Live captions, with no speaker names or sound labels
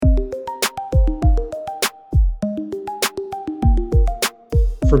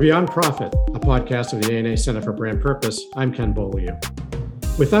For Beyond Profit, a podcast of the ANA Center for Brand Purpose, I'm Ken Beaulieu.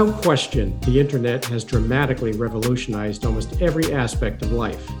 Without question, the internet has dramatically revolutionized almost every aspect of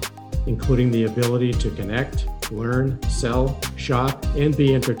life, including the ability to connect, learn, sell, shop, and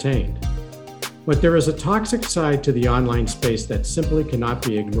be entertained. But there is a toxic side to the online space that simply cannot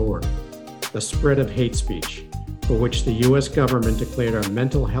be ignored: the spread of hate speech, for which the U.S. government declared a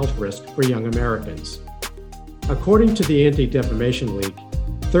mental health risk for young Americans. According to the Anti-Defamation League,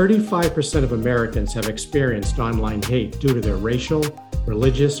 35% of Americans have experienced online hate due to their racial,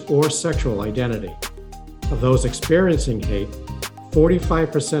 religious, or sexual identity. Of those experiencing hate,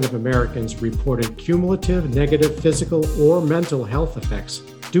 45% of Americans reported cumulative negative physical or mental health effects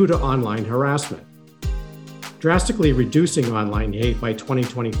due to online harassment. Drastically reducing online hate by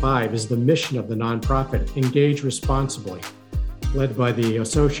 2025 is the mission of the nonprofit Engage Responsibly, led by the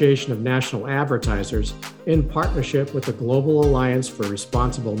Association of National Advertisers in partnership with the Global Alliance for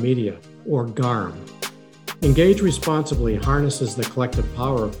Responsible Media, or GARM. Engage Responsibly harnesses the collective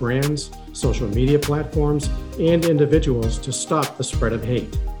power of brands, social media platforms, and individuals to stop the spread of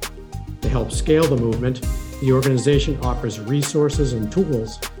hate. To help scale the movement, the organization offers resources and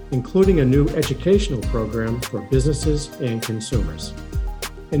tools, including a new educational program for businesses and consumers.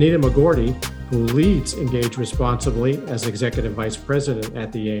 Anita McGorty, who leads Engage Responsibly as Executive Vice President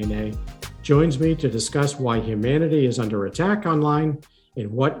at the ANA, joins me to discuss why humanity is under attack online and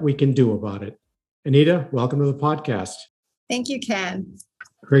what we can do about it. Anita, welcome to the podcast. Thank you, Ken.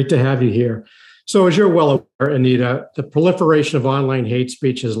 Great to have you here. So as you're well aware, Anita, the proliferation of online hate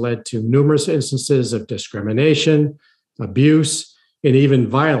speech has led to numerous instances of discrimination, abuse, and even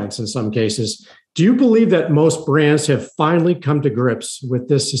violence in some cases. Do you believe that most brands have finally come to grips with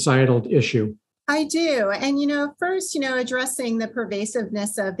this societal issue? I do. And, first, addressing the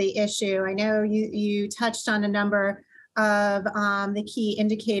pervasiveness of the issue. I know you touched on a number of the key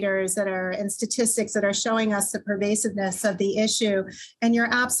indicators and statistics that are showing us the pervasiveness of the issue. And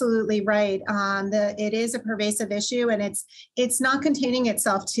you're absolutely right. It is a pervasive issue, and it's not containing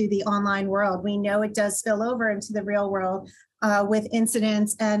itself to the online world. We know it does spill over into the real world with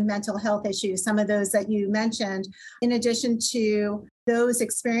incidents and mental health issues, some of those that you mentioned, in addition to those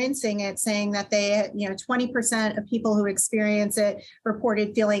experiencing it saying that 20% of people who experience it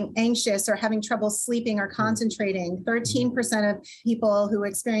reported feeling anxious or having trouble sleeping or concentrating. 13% of people who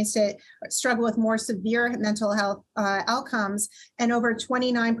experienced it struggle with more severe mental health outcomes. And over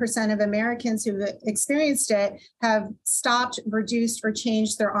 29% of Americans who've experienced it have stopped, reduced, or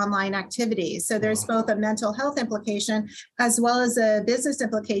changed their online activities. So there's both a mental health implication as well as a business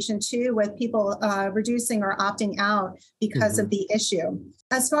implication too, with people reducing or opting out because of the issue.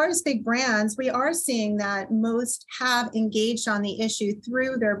 As far as big brands, we are seeing that most have engaged on the issue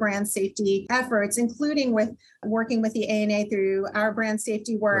through their brand safety efforts, including with working with the ANA through our brand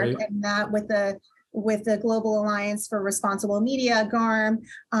safety work, right, and that with the Global Alliance for Responsible Media, GARM,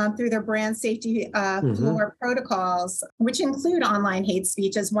 through their brand safety floor protocols, which include online hate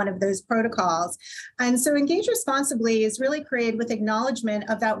speech as one of those protocols. And so Engage Responsibly is really created with acknowledgement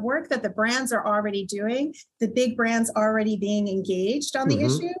of that work that the brands are already doing, the big brands already being engaged on the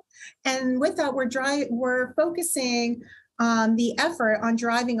issue. And with that, we're focusing the effort on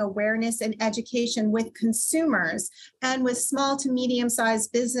driving awareness and education with consumers and with small to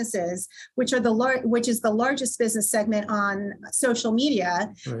medium-sized businesses, which is the largest business segment on social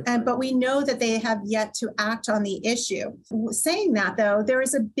media. Right. But we know that they have yet to act on the issue. Saying that, though, there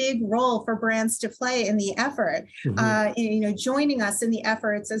is a big role for brands to play in the effort. Joining us in the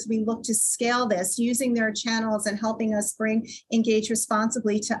efforts as we look to scale this, using their channels and helping us bring Engage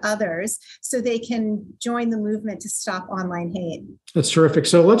Responsibly to others, so they can join the movement to stop online hate. That's terrific.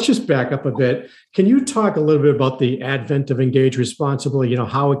 So let's just back up a bit. Can you talk a little bit about the advent of Engage Responsibly,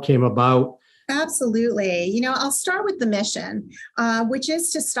 how it came about? Absolutely. I'll start with the mission, which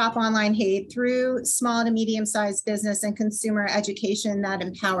is to stop online hate through small to medium-sized business and consumer education that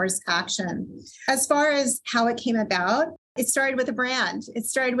empowers action. As far as how it came about, it started with a brand. It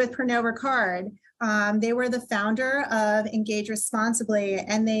started with Pernod Ricard. They were the founder of Engage Responsibly,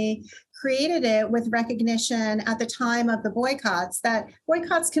 and they created it with recognition at the time of the boycotts that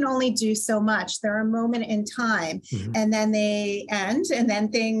boycotts can only do so much. They're a moment in time, and then they end, and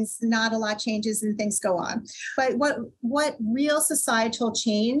then not a lot changes and things go on. But what real societal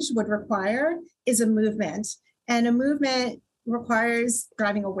change would require is a movement, and a movement requires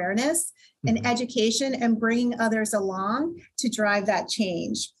driving awareness and education and bringing others along to drive that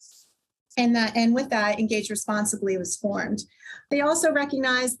change. And with that, Engage Responsibly was formed. They also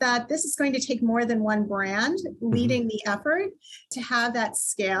recognized that this is going to take more than one brand leading the effort to have that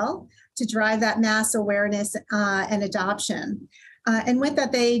scale, to drive that mass awareness and adoption. And with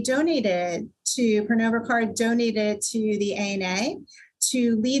that, they donated to Pernod Ricard, donated to the ANA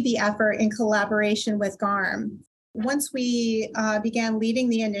to lead the effort in collaboration with GARM. Once we began leading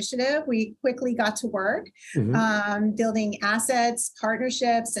the initiative, we quickly got to work building assets,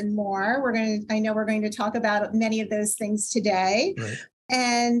 partnerships, and more. I know we're going to talk about many of those things today, right,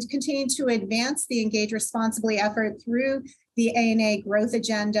 and continue to advance the Engage Responsibly effort through the ANA growth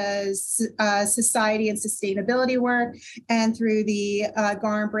agendas, society and sustainability work, and through the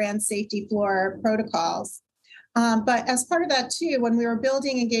GARM brand safety floor protocols. But as part of that too, when we were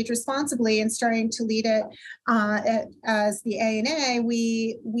building Engage Responsibly and starting to lead it as the ANA,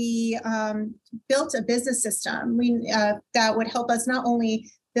 we built a business system that would help us not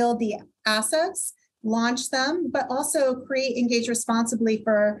only build the assets, launch them, but also create Engage Responsibly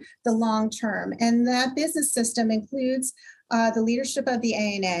for the long term. And that business system includes the leadership of the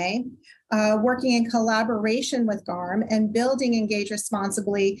ANA, working in collaboration with GARM and building Engage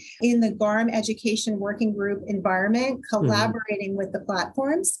Responsibly in the GARM Education Working Group environment, collaborating with the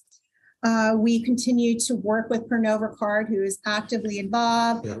platforms. We continue to work with Pernod Ricard, who is actively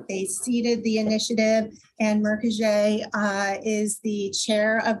involved. Yeah. They seeded the initiative. Anne Mercaget is the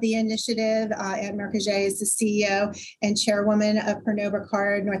chair of the initiative. Anne Mercaget is the CEO and chairwoman of Pernod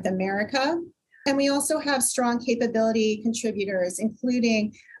Ricard North America. And we also have strong capability contributors,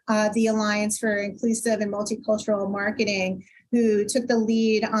 including the Alliance for Inclusive and Multicultural Marketing, who took the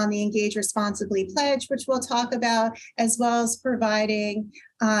lead on the Engage Responsibly pledge, which we'll talk about, as well as providing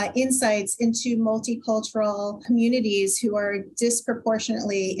insights into multicultural communities who are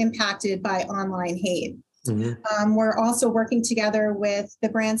disproportionately impacted by online hate. We're also working together with the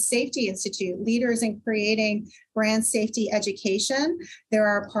Brand Safety Institute, leaders in creating brand safety education. There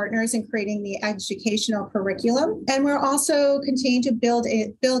are partners in creating the educational curriculum. And we're also continuing to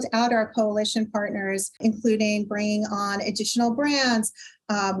build out our coalition partners, including bringing on additional brands,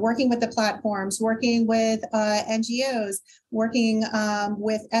 working with the platforms, working with NGOs, working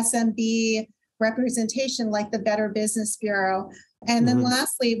with SMB representation like the Better Business Bureau. And then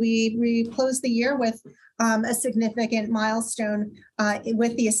lastly, we closed the year with a significant milestone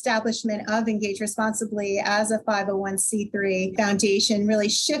with the establishment of Engage Responsibly as a 501c3 foundation, really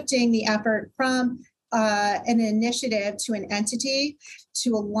shifting the effort from an initiative to an entity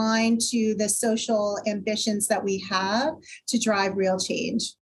to align to the social ambitions that we have to drive real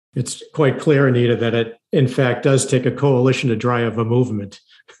change. It's quite clear, Anita, that it, in fact, does take a coalition to drive a movement.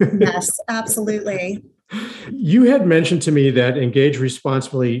 Yes, absolutely. You had mentioned to me that Engage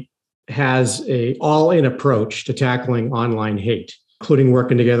Responsibly has an all-in approach to tackling online hate, including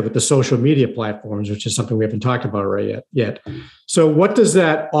working together with the social media platforms, which is something we haven't talked about yet. So what does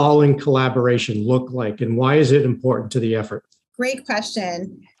that all-in collaboration look like, and why is it important to the effort? Great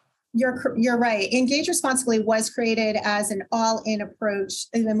question. You're right. Engage Responsibly was created as an all-in approach,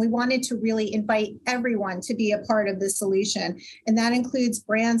 and we wanted to really invite everyone to be a part of the solution. And that includes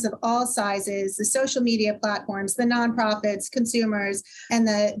brands of all sizes, the social media platforms, the nonprofits, consumers, and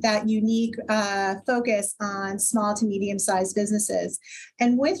that unique focus on small to medium-sized businesses.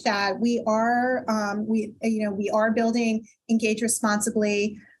 And with that, we are building Engage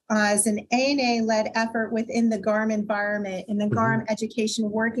Responsibly as an ANA-led effort within the GARM environment, in the GARM Education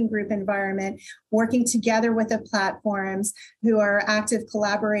Working Group environment, working together with the platforms who are active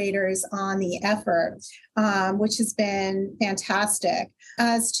collaborators on the effort, which has been fantastic.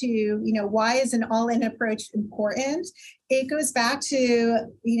 As to, why is an all-in approach important? It goes back to,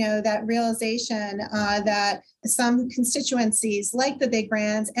 that realization that some constituencies like the big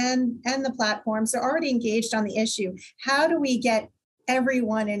brands and the platforms are already engaged on the issue. How do we get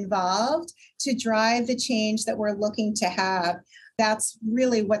everyone involved to drive the change that we're looking to have? That's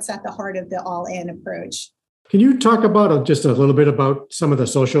really what's at the heart of the all-in approach. Can you talk about just a little bit about some of the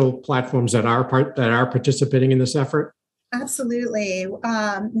social platforms that are participating in this effort? Absolutely.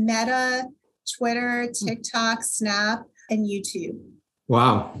 Meta, Twitter, TikTok, Snap, and YouTube.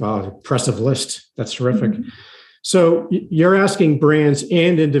 Wow, impressive list. That's terrific. So you're asking brands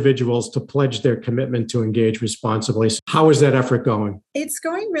and individuals to pledge their commitment to engage responsibly. So how is that effort going? It's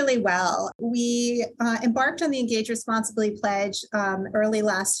going really well. We embarked on the Engage Responsibly pledge early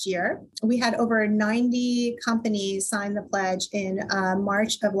last year. We had over 90 companies sign the pledge in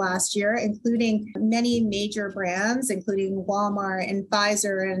March of last year, including many major brands, including Walmart and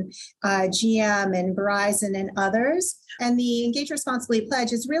Pfizer and GM and Verizon and others. And the Engage Responsibly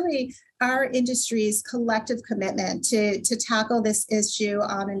pledge is really our industry's collective commitment to tackle this issue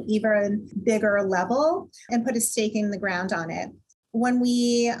on an even bigger level and put a stake in the ground on it. when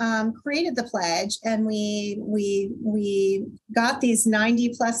we created the pledge and we got these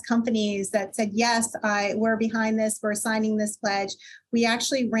 90 plus companies that said, yes, we're behind this, we're signing this pledge, we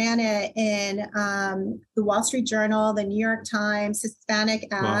actually ran it in the Wall Street Journal, the New York Times, Hispanic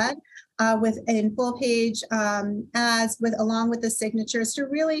ad. Wow. With in full page ads along with the signatures to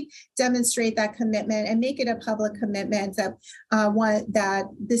really demonstrate that commitment and make it a public commitment that that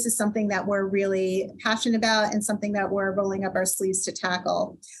this is something that we're really passionate about and something that we're rolling up our sleeves to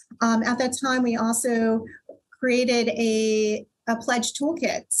tackle. At that time, we also created a pledge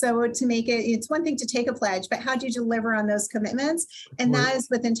toolkit. So to make it, it's one thing to take a pledge, but how do you deliver on those commitments? And that is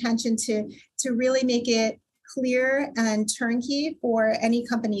with intention to really make it clear and turnkey for any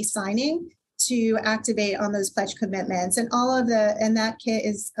company signing to activate on those pledge commitments. And that kit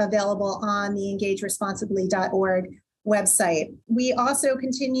is available on the engageresponsibly.org website. We also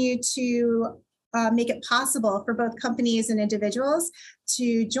continue to make it possible for both companies and individuals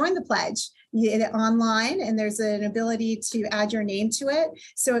to join the pledge online, and there's an ability to add your name to it.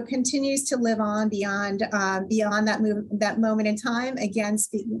 So it continues to live on beyond that moment in time. Again,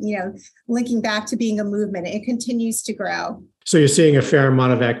 linking back to being a movement, it continues to grow. So you're seeing a fair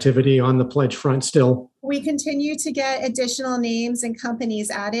amount of activity on the pledge front still? We continue to get additional names and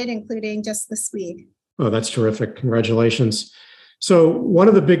companies added, including just this week. Oh, that's terrific. Congratulations. So one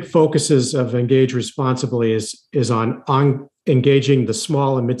of the big focuses of Engage Responsibly is on engaging the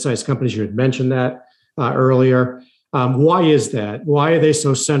small and mid-sized companies. You had mentioned that earlier. Why is that? Why are they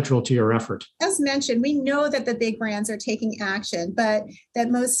so central to your effort? As mentioned, we know that the big brands are taking action, but that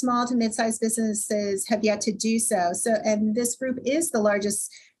most small to mid-sized businesses have yet to do so. And this group is the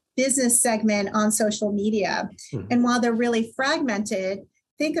largest business segment on social media. Mm-hmm. And while they're really fragmented,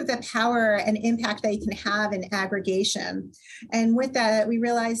 think of the power and impact that you can have in aggregation. And with that, we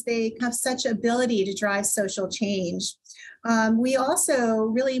realize they have such ability to drive social change. We also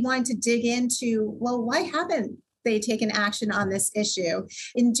really wanted to dig into, well, why haven't they taken action on this issue?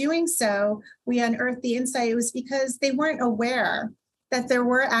 In doing so, we unearthed the insight. It was because they weren't aware that there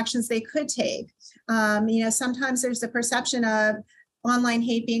were actions they could take. Sometimes there's a perception of online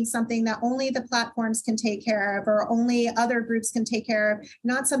hate being something that only the platforms can take care of, or only other groups can take care of,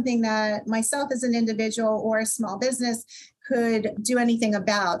 not something that myself as an individual or a small business could do anything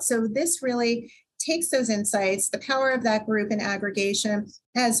about. So this really takes those insights, the power of that group and aggregation,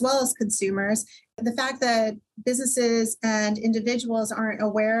 as well as consumers, the fact that businesses and individuals aren't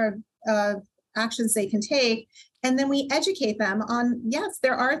aware of actions they can take. And then we educate them on, yes,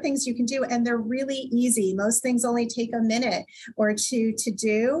 there are things you can do, and they're really easy. Most things only take a minute or two to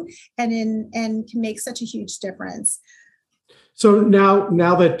do, and can make such a huge difference. So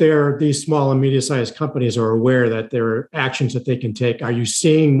now that these small and medium-sized companies are aware that there are actions that they can take, are you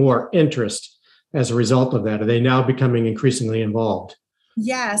seeing more interest as a result of that? Are they now becoming increasingly involved?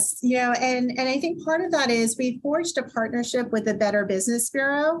 Yes, and I think part of that is we forged a partnership with the Better Business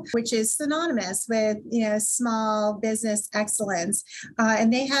Bureau, which is synonymous with, small business excellence.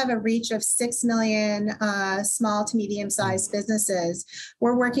 And they have a reach of 6 million small to medium-sized businesses.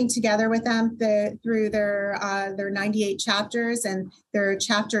 We're working together with them through their 98 chapters and their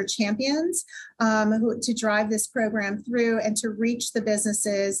chapter champions to drive this program through and to reach the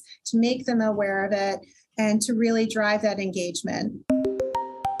businesses, to make them aware of it, and to really drive that engagement.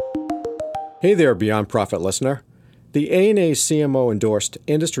 Hey there, Beyond Profit listener. The ANA's CMO-endorsed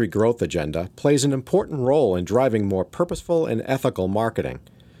Industry Growth Agenda plays an important role in driving more purposeful and ethical marketing.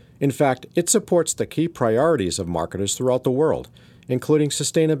 In fact, it supports the key priorities of marketers throughout the world, including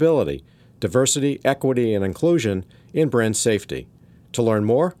sustainability, diversity, equity, and inclusion, and brand safety. To learn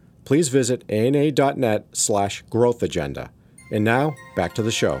more, please visit ana.net/growthagenda. And now, back to the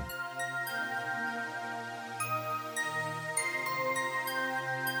show.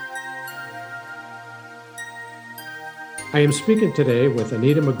 I am speaking today with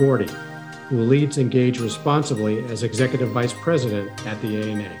Anita McGorty, who leads Engage Responsibly as Executive Vice President at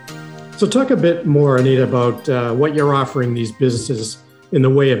the ANA. So talk a bit more, Anita, about what you're offering these businesses in the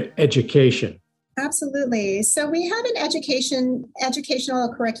way of education. Absolutely. So we have an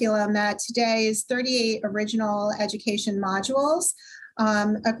educational curriculum that today is 38 original education modules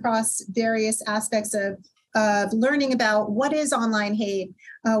across various aspects of learning about what is online hate,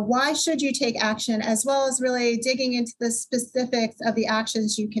 why should you take action, as well as really digging into the specifics of the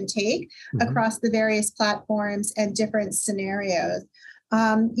actions you can take across the various platforms and different scenarios.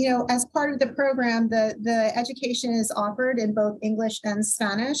 As part of the program, the education is offered in both English and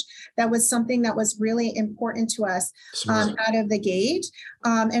Spanish. That was something that was really important to us out of the gate,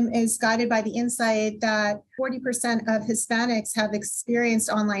 and is guided by the insight that 40% of Hispanics have experienced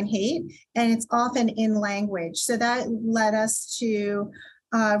online hate, and it's often in language. So that led us to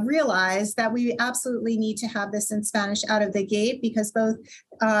realize that we absolutely need to have this in Spanish out of the gate, because both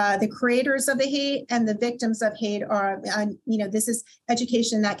the creators of the hate and the victims of hate are, this is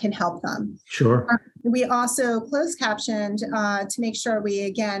education that can help them. Sure. We also closed captioned to make sure we,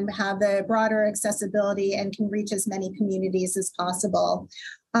 again, have the broader accessibility and can reach as many communities as possible.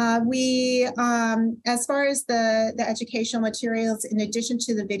 As far as the educational materials, in addition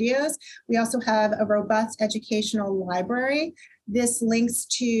to the videos, we also have a robust educational library. This links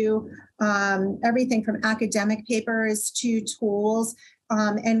to everything from academic papers to tools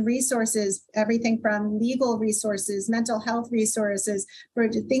and resources, everything from legal resources, mental health resources, for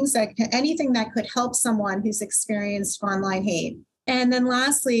things anything that could help someone who's experienced online hate. And then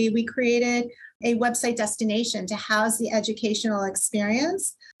lastly, we created a website destination to house the educational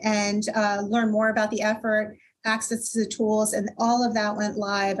experience and learn more about the effort, access to the tools, and all of that went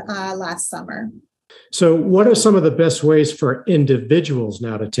live last summer. So what are some of the best ways for individuals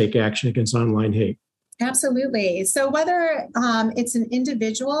now to take action against online hate? Absolutely. So whether it's an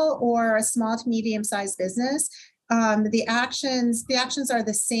individual or a small to medium-sized business, the actions are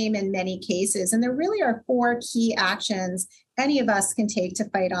the same in many cases. And there really are 4 key actions any of us can take to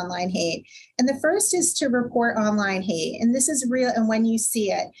fight online hate. And the first is to report online hate. And this is real, and when you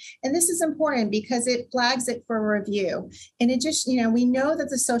see it. And this is important because it flags it for review. And it just, we know that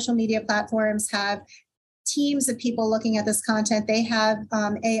the social media platforms have teams of people looking at this content. They have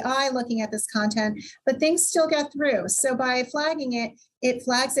AI looking at this content, but things still get through. So by flagging it, it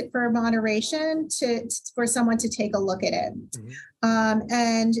flags it for moderation for someone to take a look at it. Mm-hmm.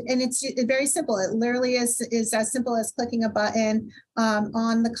 And it's very simple. It literally is as simple as clicking a button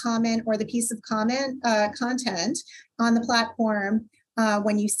on the comment or the piece of content on the platform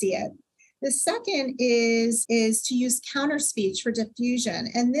when you see it. The second is to use counter speech for diffusion.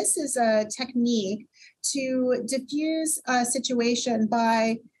 And this is a technique to diffuse a situation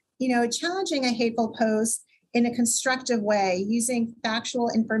by, challenging a hateful post in a constructive way, using factual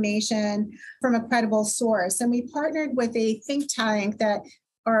information from a credible source. And we partnered with a think tank that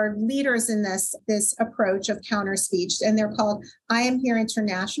are leaders in this approach of counter speech, and they're called I Am Here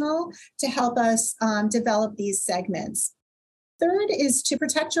International, to help us develop these segments. Third is to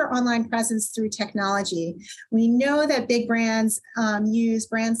protect your online presence through technology. We know that big brands use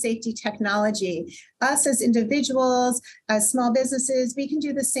brand safety technology. Us as individuals, as small businesses, we can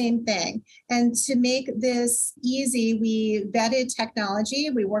do the same thing. And to make this easy, we vetted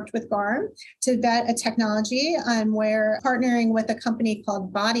technology. We worked with GARM to vet a technology, and we're partnering with a company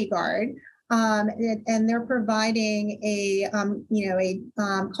called Bodyguard. And they're providing a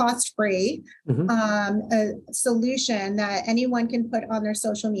cost-free a solution that anyone can put on their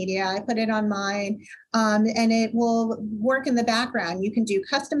social media. I put it on mine, and it will work in the background. You can do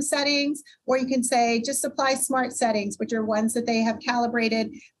custom settings, or you can say just apply smart settings, which are ones that they have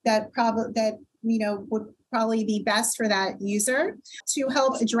calibrated that would probably be best for that user to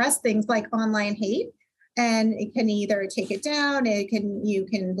help address things like online hate. And it can either take it down, you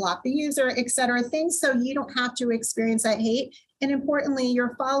can block the user, et cetera, things so you don't have to experience that hate. And importantly,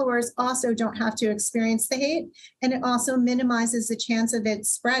 your followers also don't have to experience the hate. And it also minimizes the chance of it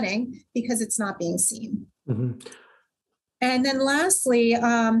spreading because it's not being seen. Mm-hmm. And then lastly,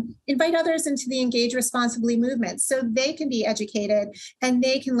 invite others into the Engage Responsibly movement so they can be educated and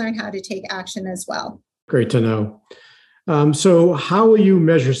they can learn how to take action as well. Great to know. So how will you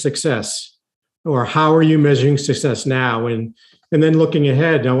measure success? Or how are you measuring success now? And then looking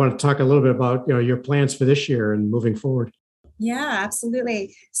ahead, I want to talk a little bit about your plans for this year and moving forward. Yeah,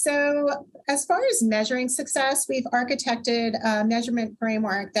 absolutely. So as far as measuring success, we've architected a measurement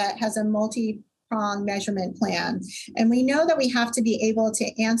framework that has a multi-pronged measurement plan. And we know that we have to be able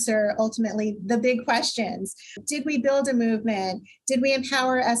to answer ultimately the big questions. Did we build a movement? Did we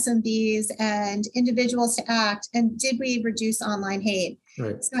empower SMBs and individuals to act? And did we reduce online hate?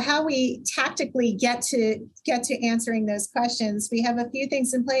 Right. So how we tactically get to answering those questions, we have a few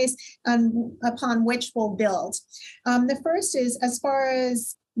things in place upon which we'll build. The first is, as far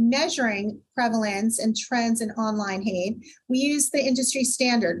as measuring prevalence and trends in online hate, we use the industry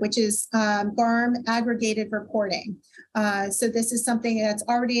standard, which is GARM aggregated reporting. So this is something that's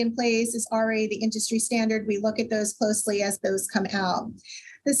already in place, is already the industry standard. We look at those closely as those come out.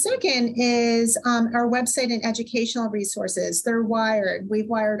 The second is our website and educational resources. They're wired. We've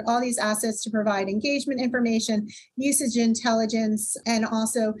wired all these assets to provide engagement information, usage intelligence, and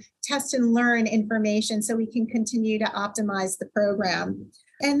also test and learn information so we can continue to optimize the program.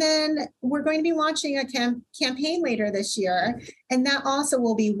 And then we're going to be launching a campaign later this year, and that also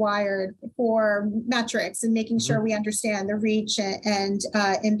will be wired for metrics and making sure we understand the reach and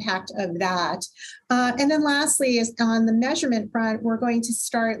impact of that. And then lastly, is on the measurement front, we're going to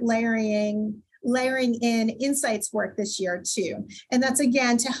start layering in insights work this year too. And that's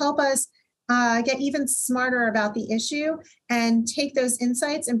again to help us get even smarter about the issue and take those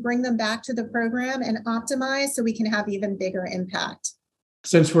insights and bring them back to the program and optimize so we can have even bigger impact.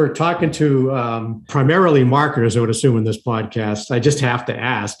 Since we're talking to primarily marketers, I would assume in this podcast, I just have to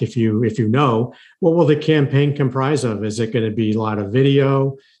ask if you know, what will the campaign comprise of? Is it going to be a lot of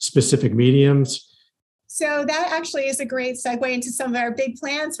video, specific mediums? So that actually is a great segue into some of our big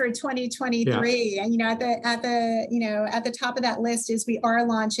plans for 2023. Yeah. And at the top of that list is we are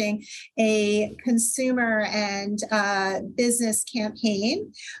launching a consumer and business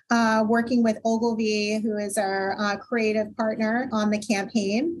campaign, working with Ogilvy, who is our creative partner on the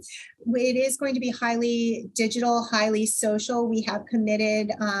campaign. It is going to be highly digital, highly social. We have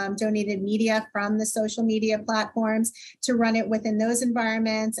committed donated media from the social media platforms to run it within those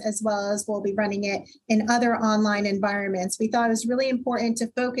environments, as well as we'll be running it in other online environments. We thought it was really important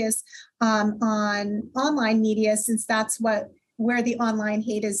to focus on online media, since that's where the online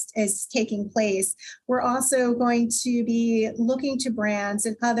hate is taking place. We're also going to be looking to brands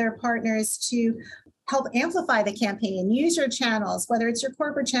and other partners to help amplify the campaign. Use your channels, whether it's your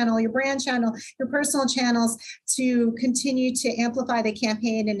corporate channel, your brand channel, your personal channels, to continue to amplify the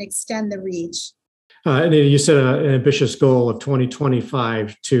campaign and extend the reach. And you set an ambitious goal of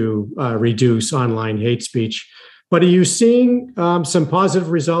 2025 to reduce online hate speech. But are you seeing some positive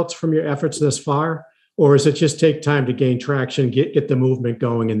results from your efforts thus far? Or is it just take time to gain traction, get the movement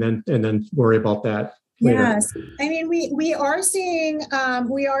going, and then worry about that later? Yes, I mean we are seeing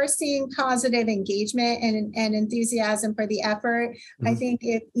positive engagement and enthusiasm for the effort. Mm-hmm. I think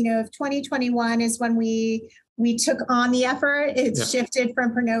if 2021 is when we took on the effort, it's shifted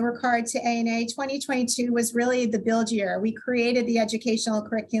from Pernod Ricard to ANA. 2022 was really the build year. We created the educational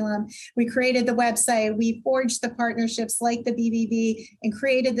curriculum. We created the website. We forged the partnerships like the BBB and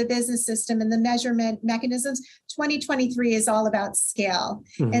created the business system and the measurement mechanisms. 2023 is all about scale.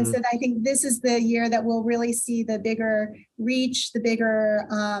 Mm-hmm. And so I think this is the year that we'll really see the bigger reach, the bigger,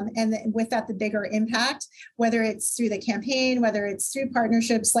 with that, the bigger impact, whether it's through the campaign, whether it's through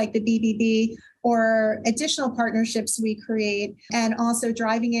partnerships like the BBB, or additional partnerships we create, and also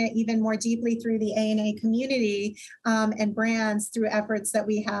driving it even more deeply through the ANA community and brands through efforts that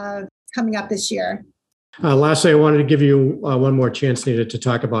we have coming up this year. Lastly, I wanted to give you one more chance, Nita, to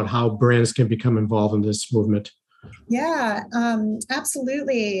talk about how brands can become involved in this movement. Yeah,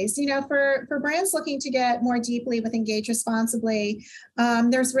 absolutely. So, for brands looking to get more deeply with Engage Responsibly,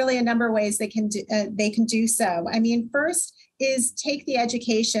 there's really a number of ways they can do so. I mean, first is take the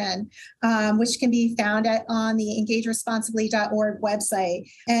education, which can be found on the engageresponsibly.org website.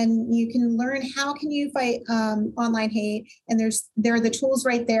 And you can learn how can you fight online hate, and there are the tools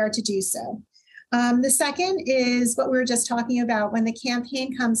right there to do so. The second is what we were just talking about. When the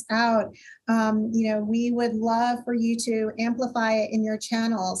campaign comes out, we would love for you to amplify it in your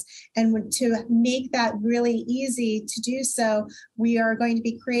channels, and to make that really easy to do so, we are going to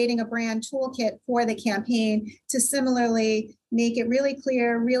be creating a brand toolkit for the campaign to similarly make it really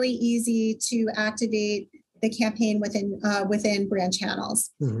clear, really easy to activate the campaign within brand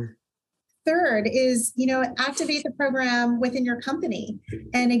channels. Mm-hmm. Third is, activate the program within your company.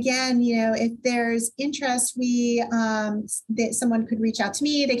 And again, if there's interest, that someone could reach out to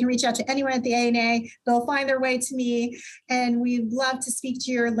me. They can reach out to anyone at the ANA. They'll find their way to me. And we'd love to speak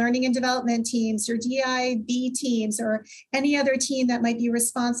to your learning and development teams, your DIB teams, or any other team that might be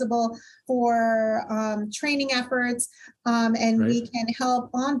responsible for training efforts. And we can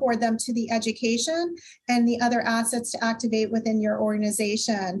help onboard them to the education and the other assets to activate within your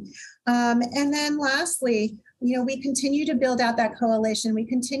organization. And then lastly, we continue to build out that coalition. We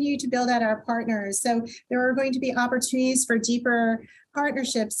continue to build out our partners. So there are going to be opportunities for deeper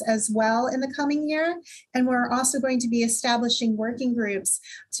partnerships as well in the coming year. And we're also going to be establishing working groups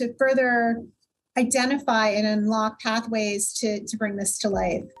to further identify and unlock pathways to bring this to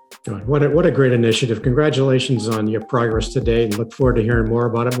life. What a great initiative. Congratulations on your progress today, and look forward to hearing more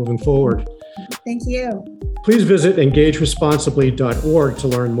about it moving forward. Thank you. Please visit engageresponsibly.org to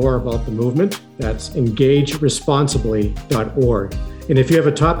learn more about the movement. That's engageresponsibly.org. And if you have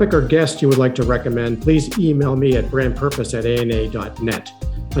a topic or guest you would like to recommend, please email me at brandpurpose@ana.net.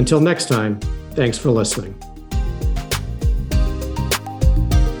 Until next time, thanks for listening.